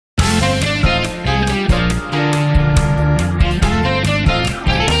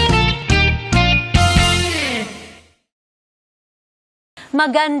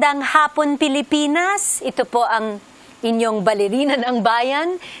Magandang hapon, Pilipinas! Ito po ang inyong balerina ng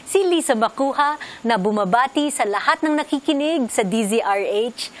bayan, si Lisa Macuja, na bumabati sa lahat ng nakikinig sa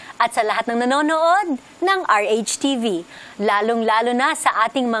DZRH at sa lahat ng nanonood ng RH-TV, lalong-lalo na sa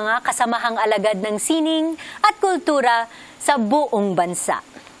ating mga kasamahang alagad ng sining at kultura sa buong bansa.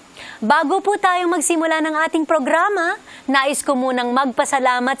 Bago po tayong magsimula ng ating programa, nais ko munang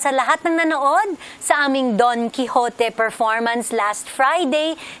magpasalamat sa lahat ng nanood sa aming Don Quixote performance last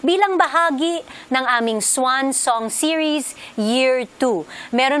Friday bilang bahagi ng aming Swan Song Series Year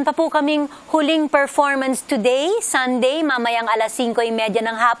 2. Meron pa po kaming huling performance today, Sunday, mamayang alas 5:30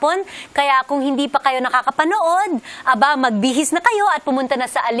 ng hapon. Kaya kung hindi pa kayo nakakapanood, magbihis na kayo at pumunta na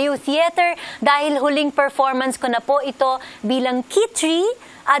sa Aliw Theater dahil huling performance ko na po ito bilang Kitri,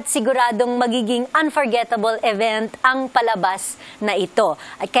 at siguradong magiging unforgettable event ang palabas na ito.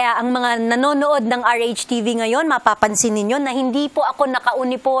 At kaya ang mga nanonood ng RH-TV ngayon, mapapansin ninyo na hindi po ako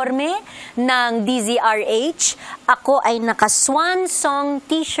naka-uniforme ng DZRH. Ako ay naka-Swan Song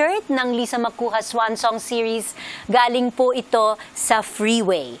t-shirt ng Lisa Macuja Swan Song Series. Galing po ito sa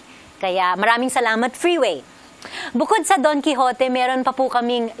Freeway. Kaya maraming salamat, Freeway. Bukod sa Don Quixote, meron pa po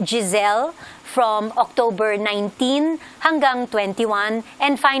kaming Giselle from October 19 hanggang 21,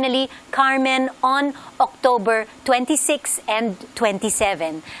 and finally, Carmen on October 26 and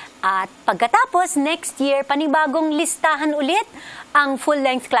 27. At pagkatapos, next year, panibagong listahan ulit ang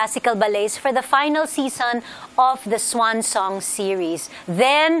full-length classical ballets for the final season of the Swan Song series.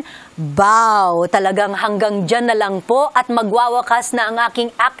 Then, bow! Talagang hanggang dyan na lang po at magwawakas na ang aking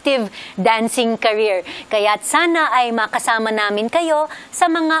active dancing career. Kaya't sana ay makasama namin kayo sa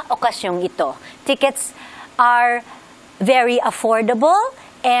mga okasyong ito. Tickets are very affordable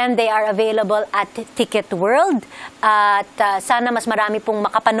and they are available at Ticket World. At sana mas marami pong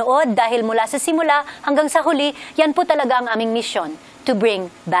makapanood dahil mula sa simula hanggang sa huli, yan po talaga ang aming mission, to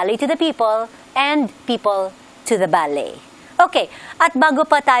bring ballet to the people and people to the ballet. Okay, at bago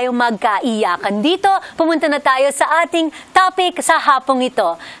pa tayo magkaiyakan dito, pumunta na tayo sa ating topic sa hapong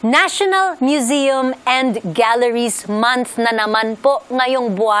ito. National Museum and Galleries Month na naman po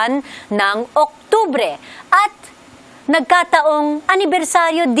ngayong buwan ng Oktubre. At nagkataong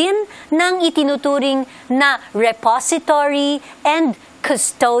anibersaryo din ng itinuturing na repository and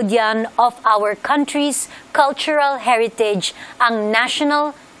custodian of our country's cultural heritage, ang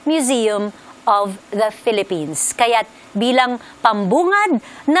National Museum of the Philippines. Kaya't bilang pambungad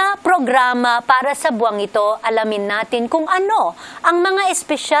na programa para sa buwang ito, alamin natin kung ano ang mga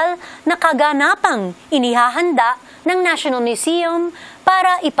espesyal na kaganapang inihahanda ng National Museum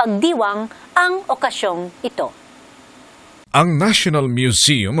para ipagdiwang ang okasyong ito. Ang National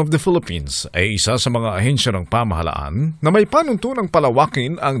Museum of the Philippines ay isa sa mga ahensya ng pamahalaan na may panuntunang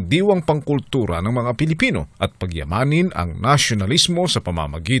palawakin ang diwang pangkultura ng mga Pilipino at pagyamanin ang nasyonalismo sa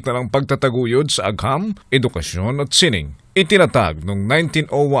pamamagitan ng pagtataguyod sa agham, edukasyon at sining. Itinatag noong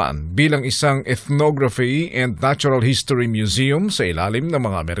 1901 bilang isang Ethnography and Natural History Museum sa ilalim ng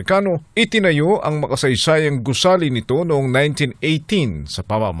mga Amerikano, itinayo ang makasaysayang gusali nito noong 1918 sa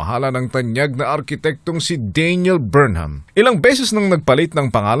pamamahala ng tanyag na arkitektong si Daniel Burnham. Ilang beses nang nagpalit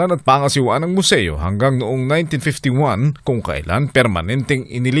ng pangalan at pangasiwaan ng museo hanggang noong 1951 kung kailan permanenteng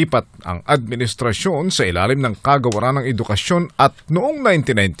inilipat ang administrasyon sa ilalim ng Kagawaran ng Edukasyon at noong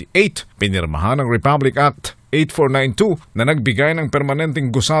 1998 pinirmahan ang Republic Act 8492 na nagbigay ng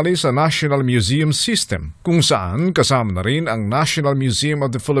permanenteng gusali sa National Museum System, kung saan kasama na rin ang National Museum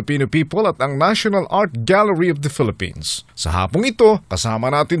of the Filipino People at ang National Art Gallery of the Philippines. Sa hapong ito,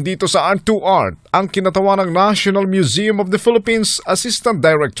 kasama natin dito sa Art2art ang kinatawa ng National Museum of the Philippines Assistant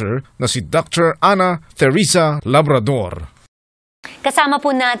Director na si Dr. Ana Teresa Labrador. Kasama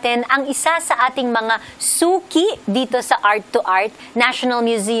po natin ang isa sa ating mga suki dito sa Art2art, National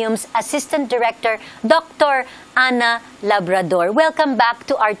Museum's Assistant Director, Dr. Ana Labrador. Welcome back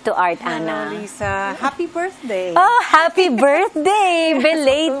to Art2art, Ana. Hello, Lisa. Happy birthday. Oh, happy birthday!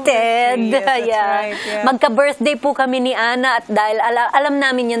 Belated. Yes, that's yeah. right, yeah. Magka-birthday po kami ni Ana at dahil alam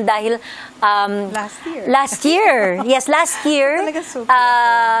namin yun dahil Last year. Yes, last year. Talaga super.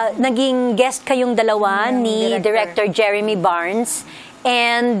 Naging guest kayong dalawa ni Director Jeremy Barnes.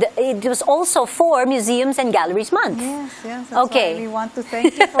 And it was also for Museums and Galleries Month. Yes. That's okay. why we want to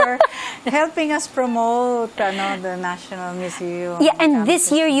thank you for helping us promote the National Museum. Yeah, and this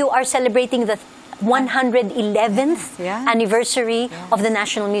year you are celebrating the 111th anniversary of the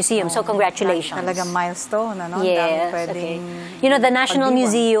National Museum. So congratulations. Talagang milestone, ano? Yes, okay. You know, the National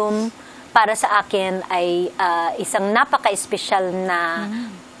Museum para sa akin ay isang napaka-espesyal na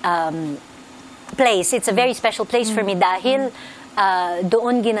place. It's a very special place for me dahil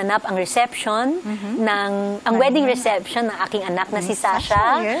doon ginanap ang reception ang wedding reception ng aking anak na si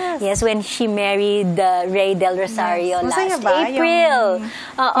Sasha. Yes, when she married Ray Del Rosario last April.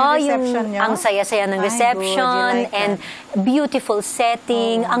 Ang saya-saya ng reception and beautiful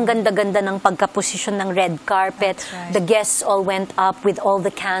setting, ang ganda-ganda ng pagkaposisyon ng red carpet. The guests all went up with all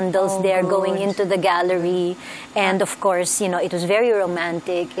the candles there going into the gallery. And of course, you know, it was very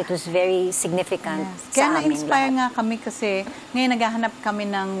romantic. It was very significant sa Kaya aming na-inspire lahat. nga kami kasi ngayon naghahanap kami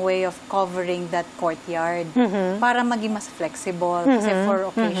ng way of covering that courtyard para maging mas flexible kasi for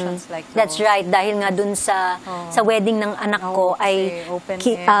occasions like those. That's right. Dahil nga dun sa wedding ng anak ko ay open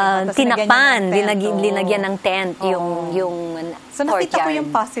air. Tapos tinakpan, linagyan linagyan ng ng tent. tent yung So nakita ko courtyard. yung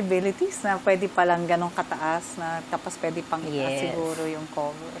possibilities na pwede palang ganong kataas na tapos pwede pang itaas siguro yung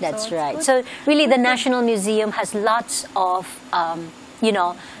cover. That's So, right. it's So really the National Museum has lots of you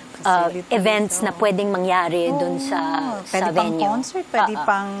know events na pwedeng mangyari dun sa pwede pang venue. concert, pwede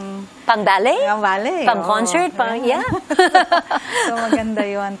pang ballet? Pang ballet. Pang concert, yeah. So maganda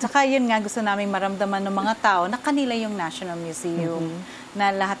yun. Tsaka yun nga gusto namin maramdaman ng mga tao na kanila yung National Museum. Na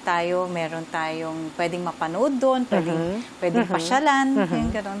lahat tayo, meron tayong pwedeng mapanood doon, pwedeng pasyalan,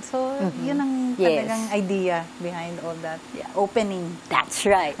 yung gano'n. So, yun ang talagang idea behind all that opening. That's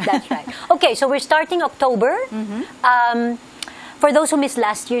right, that's right. Okay, so we're starting October. For those who missed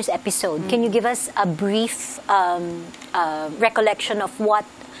last year's episode, can you give us a brief recollection of what,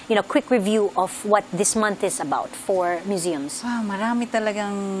 you know, quick review of what this month is about for museums? Marami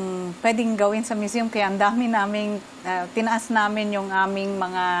talagang pwedeng gawin sa museum, kaya ang dami naming, tinaas namin yung aming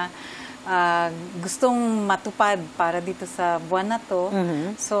mga gustong matupad para dito sa buwan na to.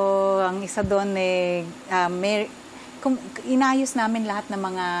 So, ang isa doon inayos namin lahat ng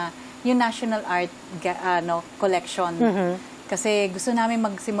mga, yung National Art collection. Kasi gusto namin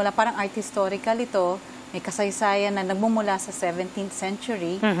magsimula, parang art historical ito, may kasaysayan na nagmumula sa 17th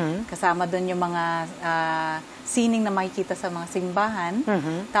century. Kasama doon yung mga sining na makikita sa mga simbahan.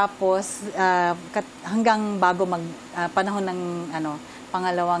 Tapos, hanggang bago panahon ng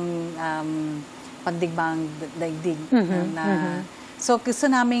pangalawang pandigmaang daigdig. So, gusto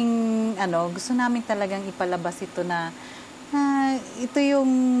namin talagang ipalabas ito na ito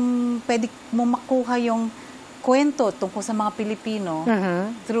yung pwede mo makuha yung kwento tungkol sa mga Pilipino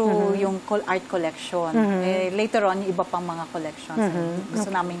through yung art collection. Later on, yung iba pang mga collections. Gusto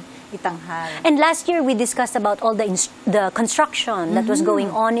namin itanghal. And last year, we discussed about all the construction that was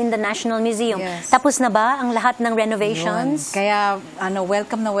going on in the National Museum. Tapos na ba ang lahat ng renovations? Kaya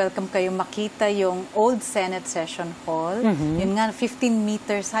welcome na welcome kayo makita yung old Senate Session Hall. Yun nga, 15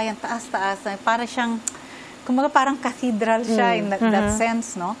 meters high, ang taas-taas. Para siyang, kumbaga parang cathedral siya in that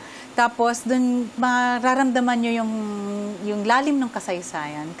sense, no? Tapos, dun mararamdaman nyo yung lalim ng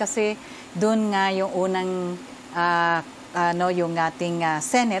kasaysayan. Kasi, dun nga yung unang, yung ating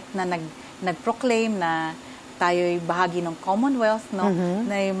Senate na nag-proclaim na tayo'y bahagi ng Commonwealth, no?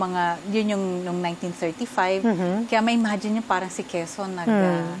 Na yung yun yung noong 1935. Kaya may imagine nyo parang si Quezon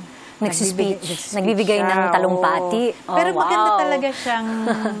nagbibigay ng talumpati. Pero maganda talaga siyang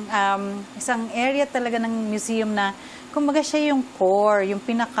isang area talaga ng museum na kumbaga siya yung core, yung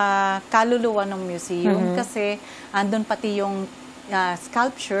pinaka-kaluluwa ng museum kasi andun pati yung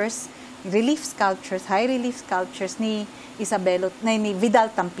sculptures, high relief sculptures ni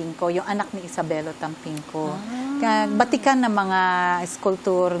Vidal Tampinco, yung anak ni Isabelo Tampinco. Batikan ng mga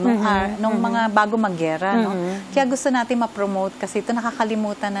sculpture nung mga bago mag-gera. Kaya gusto natin ma-promote kasi ito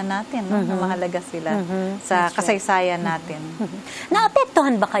nakakalimutan na natin. Mahalaga sila sa kasaysayan natin.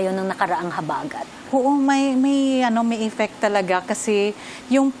 Naapektuhan ba kayo ng nakaraang habagat? Oo, may effect talaga kasi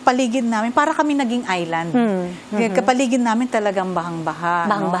yung paligid namin, para kami naging island. Kapaligid namin talagang bahang-baha.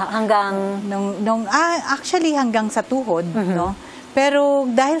 Bahang-baha hanggang? Actually hanggang sa tuhod. No? Pero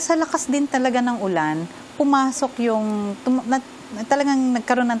dahil sa lakas din talaga ng ulan, pumasok yung, talagang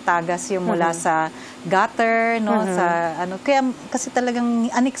nagkaroon ng tagas yung mula sa gutter, no? Sa, kasi talagang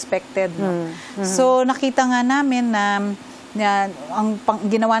unexpected. No? So nakita nga namin na ang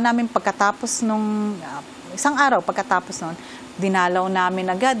ginawa namin pagkatapos nung isang araw pagkatapos nun, dinalaw namin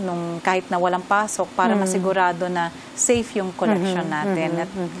agad nung kahit na walang pasok para masigurado na safe yung collection natin.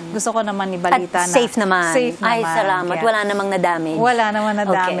 At gusto ko naman ibalita na safe naman. Ay, naman. salamat. Kaya, wala namang na-damage. Wala naman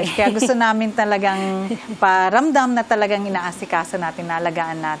na-damage. Kaya gusto namin talagang paramdam na talagang inaasikaso natin,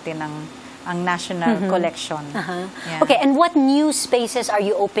 naalagaan natin ang national collection. Okay, and what new spaces are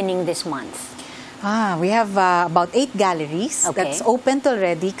you opening this month? We have about 8 galleries that's opened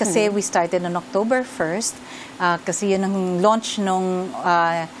already kasi we started on October 1st. Kasi yun ang launch nung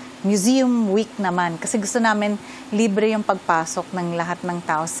Museum Week naman. Kasi gusto namin libre yung pagpasok ng lahat ng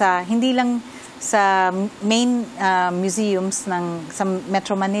tao. Hindi lang sa main museums sa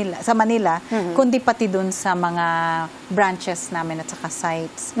Metro Manila, sa Manila, kundi pati dun sa mga branches namin at saka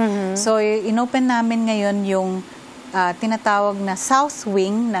sites. So, inopen namin ngayon yung tinatawag na South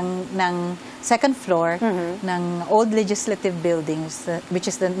Wing ng second floor ng old legislative buildings, which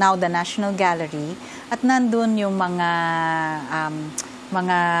is now the National Gallery. At nandun yung mga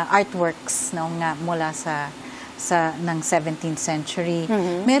artworks mula ng 17th century.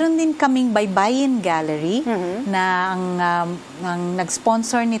 Meron din kaming Baybayin Gallery na ang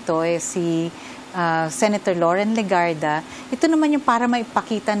nag-sponsor nito si Senator Lauren Legarda. Ito naman yung para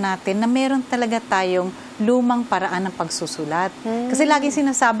maipakita natin na meron talaga tayong lumang paraan ng pagsusulat. Kasi laging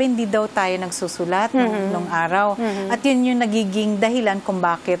sinasabi, hindi daw tayo nagsusulat nung araw. At yun yung nagiging dahilan kung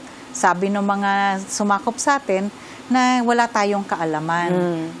bakit sabi ng mga sumakop sa atin na wala tayong kaalaman.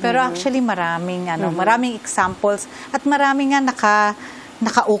 Pero actually maraming examples at maraming nga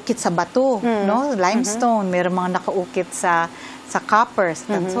nakaukit sa bato, no? Limestone, mayroong mga nakaukit sa copper.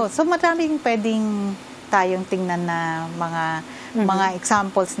 So maraming pwedeng tayong tingnan na mga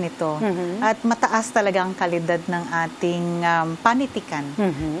examples nito. At mataas talaga ang kalidad ng ating panitikan.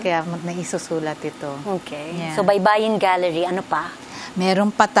 Kaya naisusulat ito. Okay. Yeah. So Baybayin Gallery, ano pa?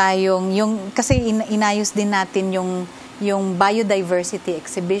 Meron pa tayong, kasi inayos din natin yung biodiversity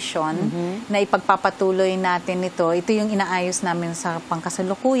exhibition na ipagpapatuloy natin ito. Ito yung inaayos namin sa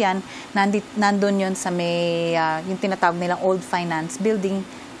pangkasalukuyan. Nandun yun sa yung tinatawag nilang Old Finance Building.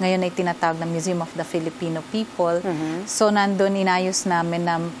 Ngayon ay tinatawag na Museum of the Filipino People. So nandun inayos namin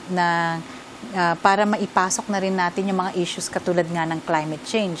na para maipasok na rin natin yung mga issues katulad nga ng climate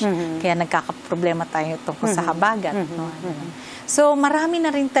change. Kaya nagkakaproblema tayo tungkol sa habagat. So marami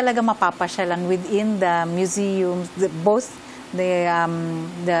na rin talaga mapapasyalan within the museums, both the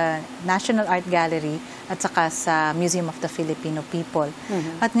National Art Gallery at saka sa Museum of the Filipino People.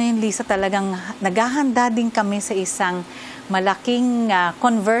 At ngayon, Lisa, talagang naghahanda din kami sa isang malaking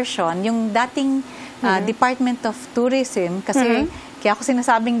conversion. Yung dating Department of Tourism, kasi kaya ako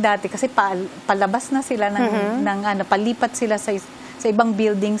sinasabing dati, kasi palabas na sila palipat sila sa ibang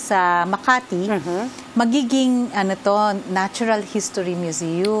building sa Makati, magiging Natural History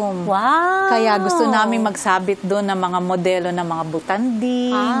Museum. Wow! Kaya gusto namin magsabit doon ng mga modelo ng mga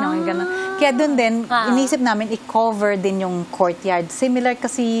butanding, ganun. Kaya doon din, inisip namin i-cover din yung courtyard. Similar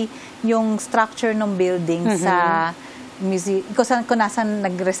kasi yung structure ng building sa museum, kung nasan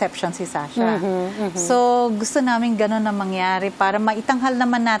nag-reception si Sasha. So, gusto namin ganun na mangyari para maitanghal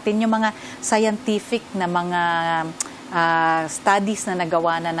naman natin yung mga scientific na mga studies na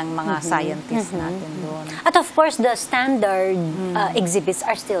nagawa na ng mga scientists natin doon. At of course, the standard exhibits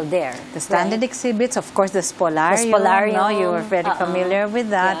are still there. The standard exhibits, of course, the Spolarium. No? You're very familiar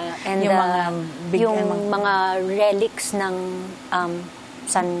with that. Yeah. And yung mga relics ng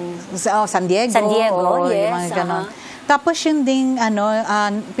San Diego, yes. Yung mga ganon. Tapos yun ding,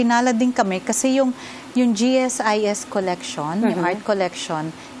 pinala din kami kasi yung GSIS collection, yung art collection,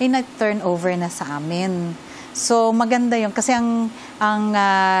 ay nag-turn over na sa amin. So, maganda yun. Kasi ang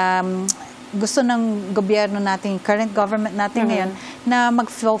gusto ng gobyerno natin, current government natin ngayon, na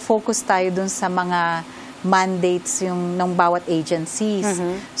mag-focus tayo dun sa mga mandates ng bawat agencies.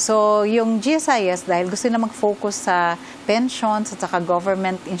 So, yung GSIS, dahil gusto na mag-focus sa pensions at saka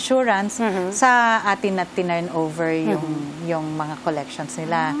government insurance, sa atin na tinurn over yung mga collections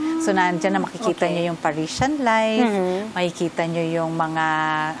nila. So, nandiyan na makikita nyo yung Parisian Life, makikita nyo yung mga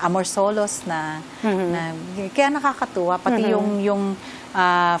Amor Solos na kaya nakakatuwa. Pati yung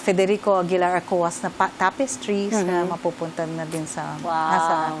Federico Aguilar Arcoas na tapestries na mapupunta na din sa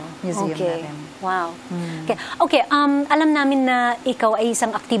nasa museum na rin. Wow. Okay, alam namin na ikaw ay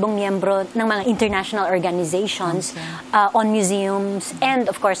isang aktibong miyembro ng mga international organizations on museums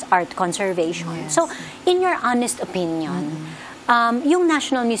and of course art conservation. Yes. So, in your honest opinion, yung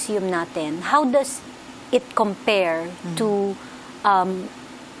National Museum natin, how does it compare to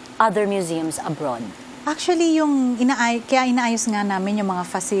other museums abroad? Actually, kaya inaayos nga namin yung mga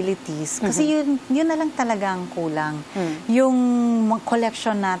facilities. Kasi yun na lang talaga ang kulang. Yung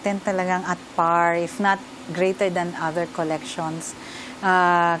collection natin talagang at par, if not greater than other collections.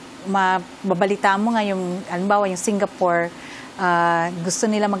 Mababalita mo nga yung, halimbawa yung Singapore, gusto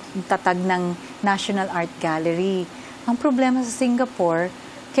nila magtatag ng National Art Gallery. Ang problema sa Singapore,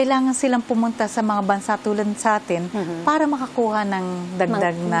 kailangan silang pumunta sa mga bansa tulad sa atin para makakuha ng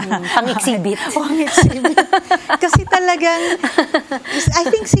dagdag na pang-exhibit. Kasi talagang, I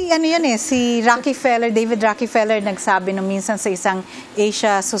think si David Rockefeller nagsabi nung minsan sa isang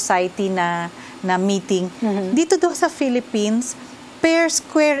Asia Society na meeting, dito daw sa Philippines, per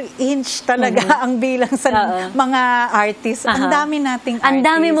square inch talaga ang bilang sa mga artists. Ang dami nating artists. Ang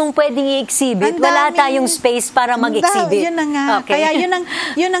dami mong pwedeng i-exhibit. Wala tayong space para mag-exhibit. Yun na nga. Okay. Kaya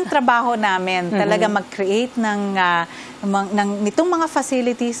yun ang trabaho namin. Talaga mag-create nitong mga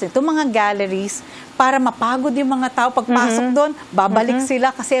facilities, nitong mga galleries, para mapagod yung mga tao. Pagpasok doon, babalik sila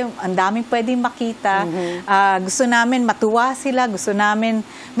kasi ang daming pwedeng makita. Gusto namin matuwa sila. Gusto namin,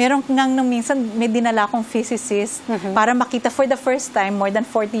 meron ngang nung minsan may dinala akong physicist para makita for the first time, more than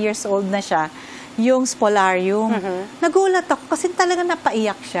 40 years old na siya, yung spolarium. Nagulat ako kasi talaga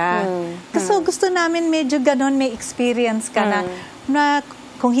napaiyak siya. Kasi gusto namin medyo ganon, may experience ka na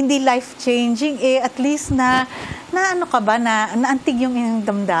kung hindi life-changing, at least na ano ka ba, naantig yung iyong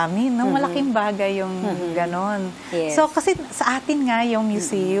damdamin, no? Malaking bagay yung ganon. Yes. So, kasi sa atin nga yung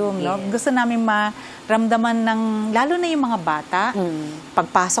museum, no? Gusto namin maramdaman lalo na yung mga bata,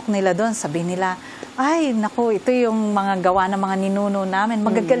 pagpasok nila doon, sabi nila, ay, naku, ito yung mga gawa ng mga ninuno namin.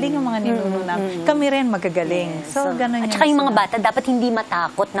 Magagaling yung mga ninuno namin. Kami rin magagaling. Yes. So, ganun At saka yung mga bata, dapat hindi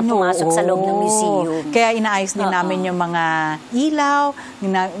matakot na pumasok sa loob ng museum. Kaya inaayos din namin yung mga ilaw,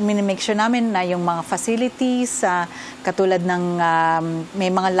 minimake sure namin na yung mga facilities, katulad ng may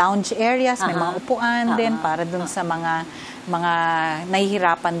mga lounge areas, may mga upuan din para dun sa mga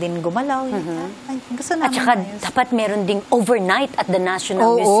nahihirapan din gumalaw. Ay, gusto namin. At saka dapat meron ding overnight at the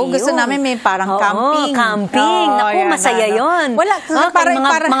National Museum. Oo, gusto namin may parang camping. Camping. Naku, masaya yun. Wala.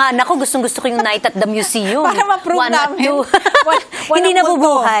 Mga anak ko, gustong-gusto ko yung night at the museum. Para ma-prove namin. Hindi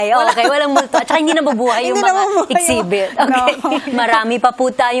nabubuhay. Okay, walang multo. At saka hindi nabubuhay yung mga exhibit. Okay. Marami pa po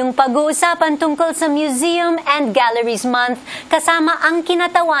tayong pag-uusapan tungkol sa Museum and Galleries Month kasama ang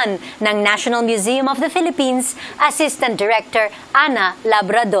kinatawan ng National Museum of the Philippines, Assistant Director Ana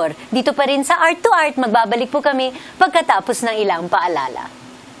Labrador. Dito pa rin sa Art2art, magbabalik po kami pagkatapos ng ilang paalala.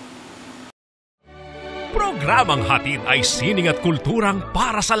 Programang hatid ay sining at kulturang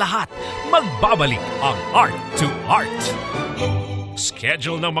para sa lahat. Magbabalik ang Art2art.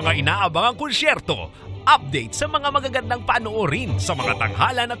 Schedule ng mga inaabangang konsyerto, update sa mga magagandang panoorin sa mga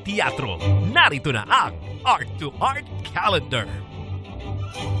tanghalan at teatro. Narito na ang Art2art Calendar.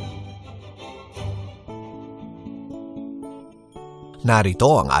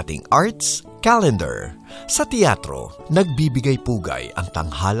 Narito ang ating Arts Calendar. Sa teatro, nagbibigay pugay ang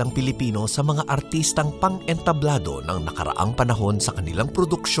tanghalang Pilipino sa mga artistang pang-entablado ng nakaraang panahon sa kanilang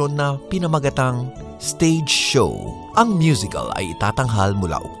produksyon na pinamagatang stage show. Ang musical ay itatanghal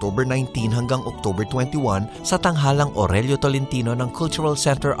mula October 19 hanggang October 21 sa tanghalang Aurelio Tolentino ng Cultural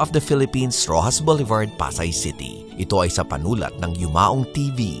Center of the Philippines, Roxas Boulevard, Pasay City. Ito ay sa panulat ng yumaong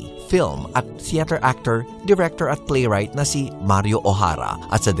TV, film at theater actor, director at playwright na si Mario O'Hara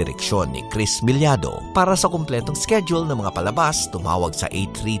at sa direksyon ni Chris Milyado. Para sa kumpletong schedule ng mga palabas, tumawag sa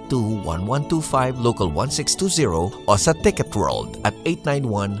 832-1125 Local 1620 o sa Ticket World at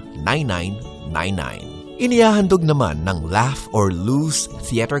 891-9999. Inihahandog naman ng Laugh or Lose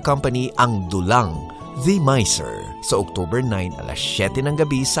Theater Company ang dulang The Miser sa October 9 alas 7 ng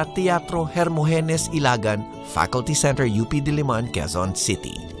gabi sa Teatro Hermogenes Ilagan, Faculty Center, UP Diliman, Quezon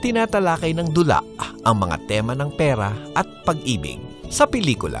City. Tinatalakay ng dula ang mga tema ng pera at pag-ibig. Sa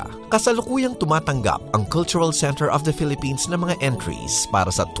pelikula, kasalukuyang tumatanggap ang Cultural Center of the Philippines ng mga entries para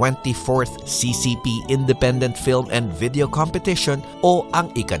sa 24th CCP Independent Film and Video Competition o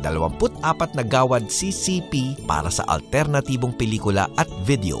ang ika-24 na Gawad CCP para sa alternatibong pelikula at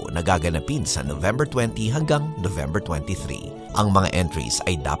video na gaganapin sa November 20 hanggang November 23. Ang mga entries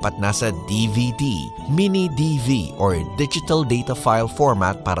ay dapat nasa DVD, mini DV or digital data file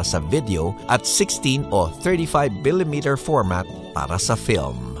format para sa video at 16 o 35mm format para sa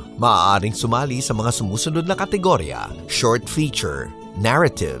film. Maaaring sumali sa mga sumusunod na kategorya: short feature,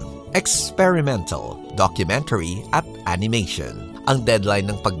 narrative, experimental, documentary at animation. Ang deadline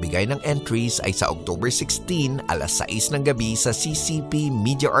ng pagbigay ng entries ay sa October 16, alas 6 ng gabi sa CCP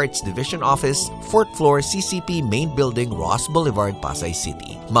Media Arts Division Office, 4th floor CCP Main Building, Roxas Boulevard, Pasay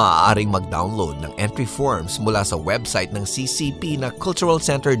City. Maaaring mag-download ng entry forms mula sa website ng CCP na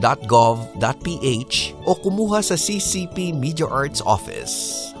culturalcenter.gov.ph o kumuha sa CCP Media Arts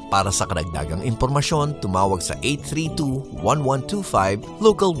Office. Para sa karagdagang impormasyon, tumawag sa 832-1125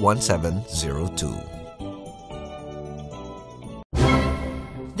 Local 1702.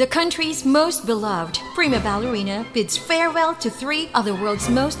 The country's most beloved prima ballerina bids farewell to 3 of the world's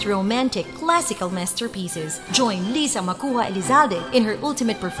most romantic classical masterpieces. Join Lisa Macuja-Elizalde in her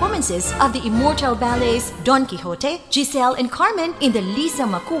ultimate performances of the immortal ballets Don Quixote, Giselle, and Carmen in the Lisa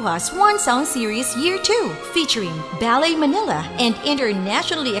Macuja Swan Song Series Year 2, featuring Ballet Manila and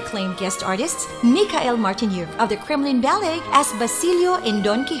internationally acclaimed guest artists Michael Martineau of the Kremlin Ballet as Basilio in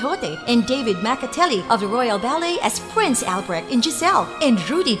Don Quixote, and David Macatelli of the Royal Ballet as Prince Albrecht in Giselle, and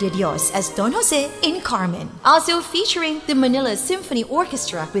Rudy de Dios as Don Jose in Carmen. Also featuring the Manila Symphony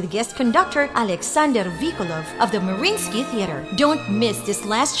Orchestra with guest conductor Alexander Vikolov of the Mariinsky Theater. Don't miss this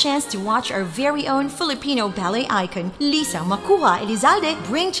last chance to watch our very own Filipino ballet icon, Lisa Macuja-Elizalde,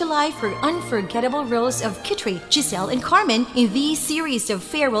 bring to life her unforgettable roles of Kitri, Giselle, and Carmen in these series of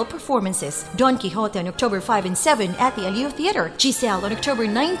farewell performances. Don Quixote on October 5 and 7 at the Aliw Theater, Giselle on October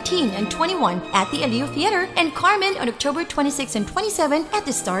 19 and 21 at the Aliw Theater, and Carmen on October 26 and 27 at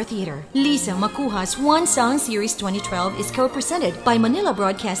the Star Theater. Lisa Macuja's One Song Series 2012 is co-presented by Manila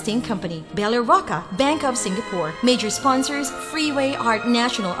Broadcasting Company, Bella Roca, Bank of Singapore. Major sponsors, Freeway Art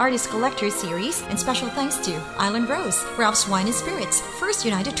National Artist Collector Series, and special thanks to Island Rose, Ralph's Wine and Spirits, First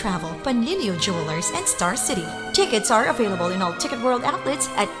United Travel, Panlilio Jewelers, and Star City. Tickets are available in all Ticket World outlets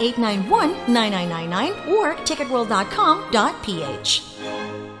at 891-9999 or ticketworld.com.ph.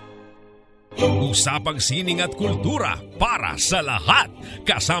 Usapang sining at kultura para sa lahat.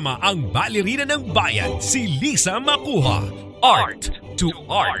 Kasama ang balerina ng bayan, si Lisa Macuja.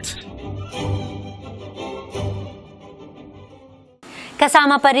 Art2art.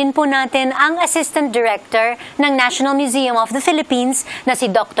 Kasama pa rin po natin ang Assistant Director ng National Museum of the Philippines na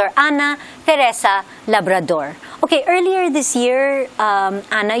si Dr. Ana Teresa Labrador. Okay, earlier this year,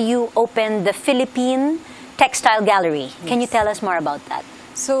 Ana, you opened the Philippine Textile Gallery. Can you tell us more about that?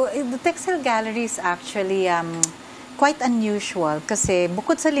 So, the Textile Gallery is actually quite unusual kasi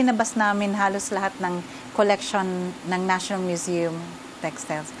bukod sa linabas namin halos lahat ng collection ng National Museum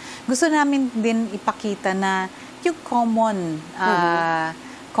Textiles, gusto namin din ipakita na yung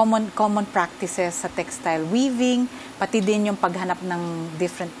common practices sa textile weaving, pati din yung paghanap ng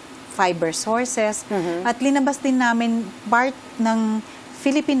different fiber sources. At linabas din namin part ng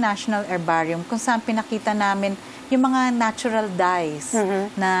Philippine National Herbarium kung saan pinakita namin yung mga natural dyes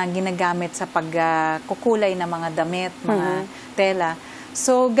na ginagamit sa pagkukulay ng mga damit, mga tela.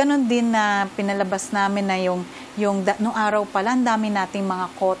 So, ganun din na pinalabas namin na noong araw pala, ang dami nating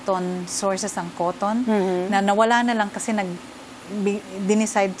mga cotton sources ng cotton na nawala na lang kasi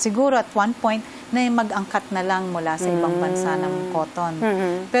dinicide siguro at one point na mag-angkat na lang mula sa ibang bansa ng cotton.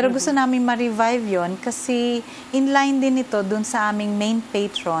 Pero gusto namin ma-revive yon kasi inline din ito dun sa aming main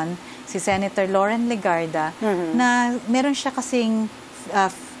patron, si Senator Lauren Legarda, na meron siya kasing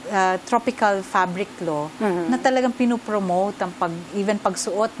tropical fabric law na talagang pinopromote ang even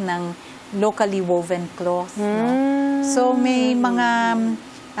pagsuot ng locally woven cloth. No? So may mga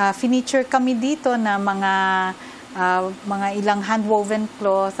furniture kami dito na mga ilang hand-woven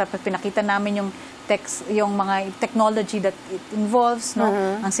cloth. Tapos pinakita namin yung mga technology that it involves, no?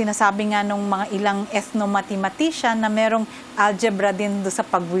 Ang sinasabi nga nung mga ilang ethno-mathematician na merong algebra din do sa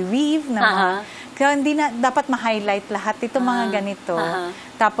pag-weave na kaya hindi na dapat ma-highlight lahat ito mga ganito.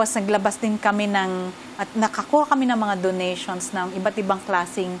 Tapos naglabas din kami at nakakuha kami ng mga donations ng iba't ibang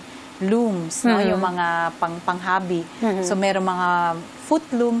klaseng looms, no? Yung mga pang-hobby. So merong mga foot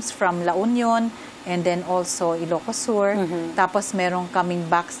looms from La Union, and then also Ilocos Sur. Tapos meron kaming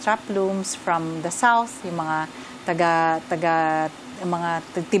backstrap looms from the south, yung mga mga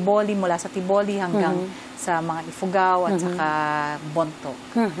Tiboli, mula sa Tiboli hanggang sa mga Ifugao at saka Bonto.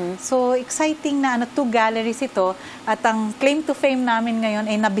 So exciting na 2 galleries ito, at ang claim to fame namin ngayon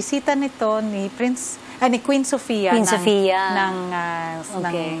ay nabisita nito ni Queen Sofia ng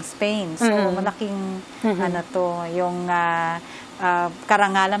Spain. So malaking yung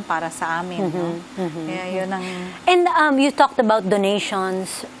karangalan para sa amin. No? Kaya yun ang... And you talked about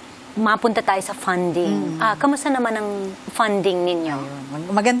donations. Mapunta tayo sa funding. Kamusta naman ang funding ninyo?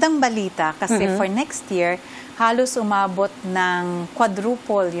 Magandang balita kasi for next year, halos umabot ng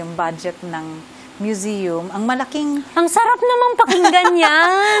quadruple yung budget ng museum. Ang malaking... Ang sarap namang pakinggan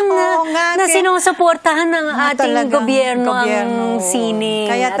yan. Na sinusuportahan ng ating gobyerno ang sining.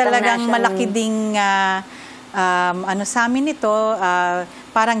 Kaya talagang malaki ding... sa amin ito,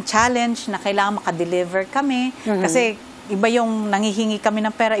 parang challenge na kailangan makadeliver kami. Kasi iba yung nangihingi kami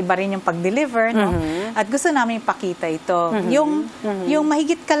ng pera, iba rin yung pag-deliver. No? At gusto namin ipakita ito. Yung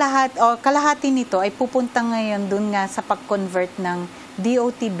mahigit kalahati nito ay pupunta ngayon dun nga sa pag-convert ng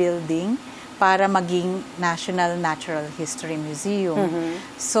DOT building para maging National Natural History Museum.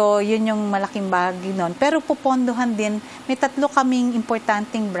 So, yun yung malaking bahagi nun. Pero pupondohan din, may 3 kaming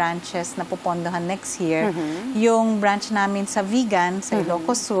importanteng branches na pupondohan next year. Yung branch namin sa Vigan, sa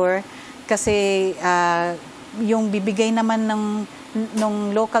Ilocos Sur, kasi yung bibigay naman ng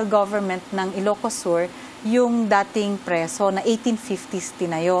local government ng Ilocos Sur, yung dating preso na 1850s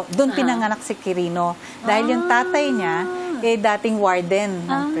tinayo. Doon pinanganak si Quirino. Dahil yung tatay niya, dating warden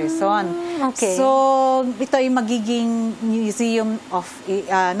ng prison. Okay. So, ito ay magiging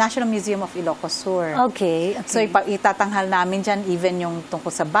National Museum of Ilocos Sur. Okay. So, itatanghal namin dyan even yung tungkol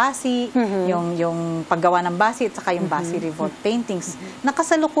sa basi, yung paggawa ng basi at saka yung basi revolt paintings.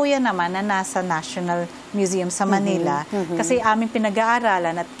 Nakasalukuyan naman na nasa National Museum sa Manila kasi aming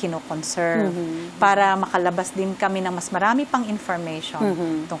pinag-aaralan at kinoconserve para makalabas din kami ng mas marami pang information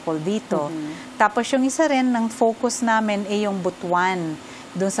tungkol dito. Tapos yung isa rin ng focus namin ay yung Butuan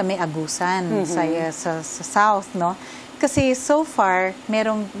doon sa may Agusan sa south, no? Kasi so far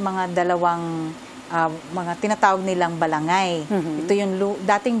merong mga dalawang mga tinatawag nilang balangay. Ito yung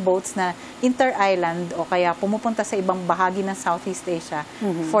dating boats na inter-island o kaya pumupunta sa ibang bahagi ng Southeast Asia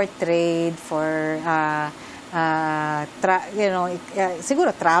for trade, for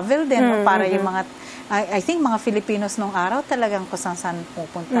siguro travel din para yung mga I think mga Filipinos nung araw talagang kung saan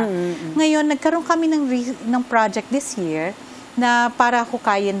pupunta. Ngayon, nagkaroon kami ng project this year na para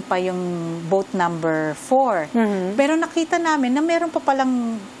hukayin pa yung boat number 4. Pero nakita namin na meron pa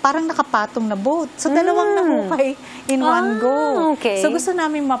palang parang nakapatong na boat. So, dalawang nahukay in one go. Okay. So, gusto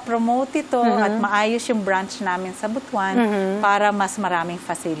namin ma-promote ito at maayos yung branch namin sa Butuan para mas maraming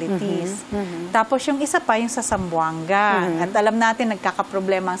facilities. Tapos, yung isa pa, yung sa Zamboanga. At alam natin,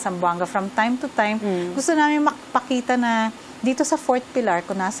 nagkakaproblema ang Zamboanga from time to time. Gusto namin makapakita na dito sa Fort Pilar,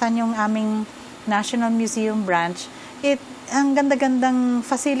 kung nasan yung aming National Museum branch, ang ganda-gandang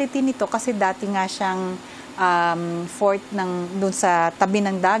facility nito kasi dati nga siyang fort dun sa tabi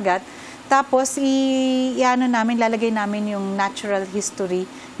ng dagat. Tapos, lalagay namin yung natural history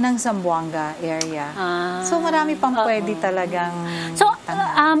ng Zamboanga area. So, marami pang pwede talagang So,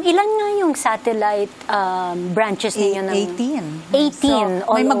 ilan nga yung satellite branches ninyo? 18. 18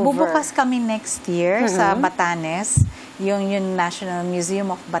 So, all may over. magbubukas kami next year sa Batanes, yung National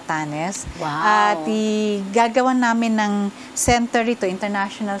Museum of Batanes. Wow. At gagawan namin ng center ito,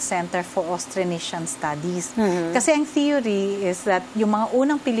 International Center for Austronesian Studies. Kasi ang theory is that yung mga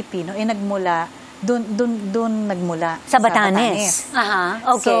unang Pilipino ay nagmula doon nagmula Sa Batanes.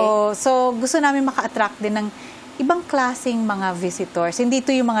 Okay. So gusto namin maka-attract din ng ibang klaseng mga visitors. Hindi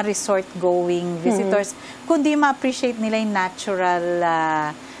ito yung mga resort-going visitors, kundi ma-appreciate nila yung natural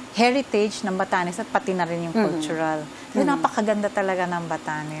heritage ng Batanes at pati na rin yung cultural. Kasi napakaganda talaga ng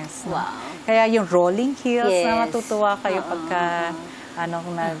Batanes. No? Wow. Kaya yung rolling hills Yes. na matutuwa kayo pagka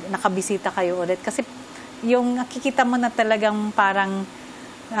nakabisita kayo ulit. Kasi yung nakikita mo na talagang parang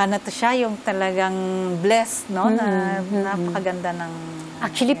yung talagang blessed, no? Na napakaganda ng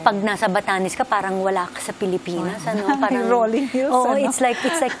Actually, pag nasa Batanes ka, parang wala ka sa Pilipinas, ano? Parang rolling hills, Oo, ano? it's like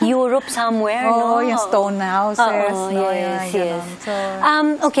Europe somewhere, no? yung stone houses. Oo, no? yes. Ganon. So,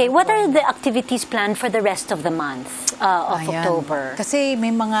 okay, what are the activities planned for the rest of the month of ayan. October? Kasi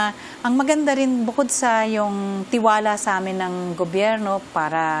may ang maganda rin bukod sa yung tiwala sa amin ng gobyerno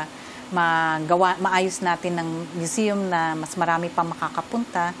para maayos natin ng museum na mas marami pa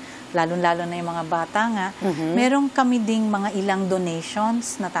makakapunta, lalo-lalo na yung mga bata nga. Meron kami ding mga ilang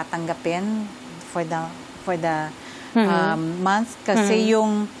donations na tatanggapin for the month. Kasi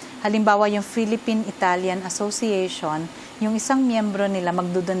yung, halimbawa yung Philippine-Italian Association, yung isang miyembro nila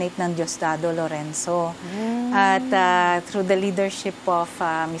magdodonate ng Diosdado Lorenzo. At through the leadership of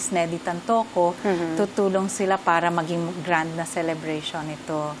Miss Nedy Tantoco, tutulong sila para maging grand na celebration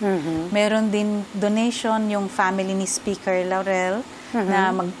ito. Meron din donation yung family ni Speaker Laurel,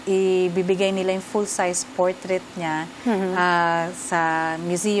 na ibibigay nila yung full-size portrait niya sa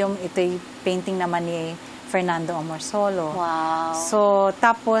museum. Ito'y painting naman ni Fernando Omorsolo. Wow. So,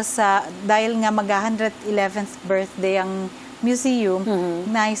 tapos, dahil nga mag-111th birthday ang museum,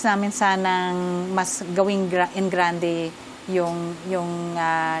 nais namin sanang mas gawing en grande yung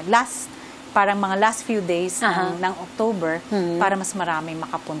parang mga last few days ng October para mas maraming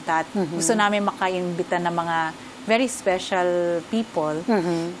makapunta. At gusto namin makaimbita ng mga very special people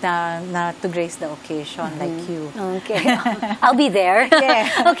na to grace the occasion like you. Okay. I'll be there.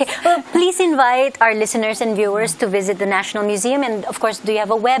 Yeah. Okay. Well, please invite our listeners and viewers to visit the National Museum. And of course, do you have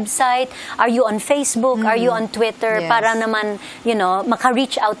a website? Are you on Facebook? Are you on Twitter? Yes. Para naman,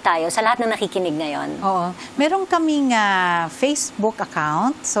 maka-reach out tayo sa lahat ng nakikinig ngayon. Oo. Meron kaming Facebook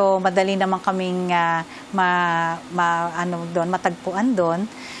account. So, madali naman kaming matagpuan doon.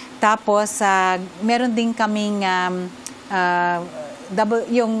 Tapos, meron din kaming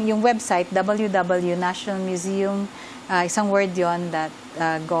yung website, www.nationalmuseum, isang word yun,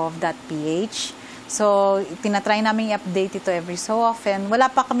 .gov.ph. So, tinatry namin i-update ito every so often.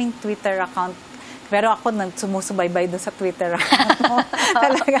 Wala pa kaming Twitter account. Pero ako, sumusubaybay doon sa Twitter account.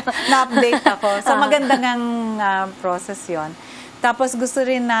 Talaga, na-update ako. So, maganda ngang process yon. Tapos, gusto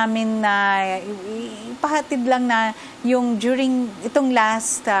rin namin na ipahatid lang na yung during itong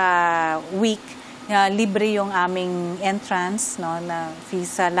last week, libre yung aming entrance, no, na fee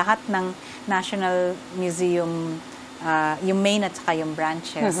sa lahat ng National Museum, yung main at saka yung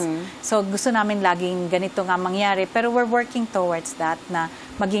branches. So gusto namin laging ganito nga mangyari, pero we're working towards that, na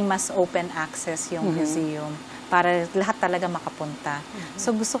maging mas open access yung museum para lahat talaga makapunta. So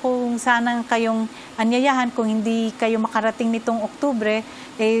gusto kong sanang kayong anyayahan, kung hindi kayo makarating nitong Oktubre,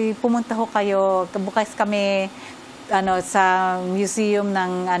 pumunta ho kayo. Bukas kami sa museum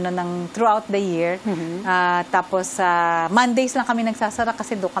ng throughout the year. Tapos Mondays lang kami nagsasara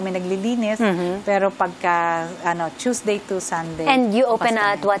kasi doon kami naglilinis. Pero pagka Tuesday to Sunday. And you open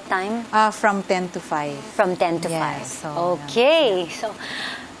at what time? From 10 to 5. From 10 to 5. Yes, okay. So,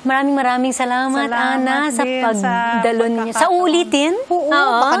 maraming salamat, Ana, sa pagdalo niyo. Sa ulitin? Oo,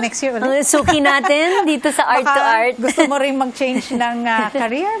 baka next year ulit. Suki natin dito sa Art2art. Gusto mo rin mag-change ng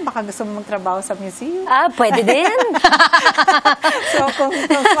career? Baka gusto mo magtrabaho sa museum? Pwede din. So, kung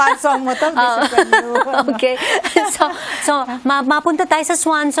swan song mo to, okay. So, mapunta tayo sa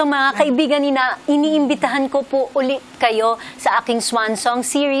swan song, mga kaibigan. Iniimbitahan ko po ulit kayo sa aking swan song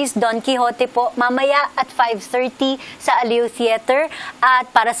series, Don Quixote po, mamaya at 5:30 sa Aliw Theater. At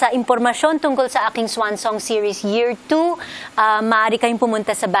para sa impormasyon tungkol sa aking Swan Song Series Year 2, maaari kayong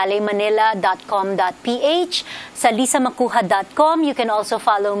pumunta sa balletmanila.com.ph, sa lisamacuja.com. You can also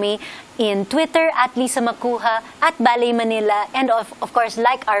follow me in Twitter at Lisa Macuja, at Ballet Manila, and of course,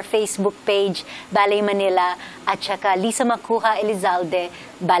 like our Facebook page, Ballet Manila, at saka Lisa Macuja-Elizalde,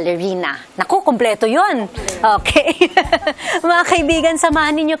 ballerina. Naku, kompleto yun! Okay. Mga kaibigan,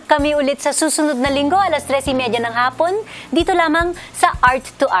 samahan ninyo kami ulit sa susunod na linggo, alas 3:30 ng hapon, dito lamang sa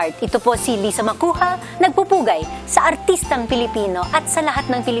Art2art. Ito po si Lisa Macuja, nagpupugay sa artistang Pilipino at sa lahat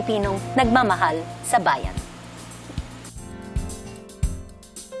ng Pilipinong nagmamahal sa bayan.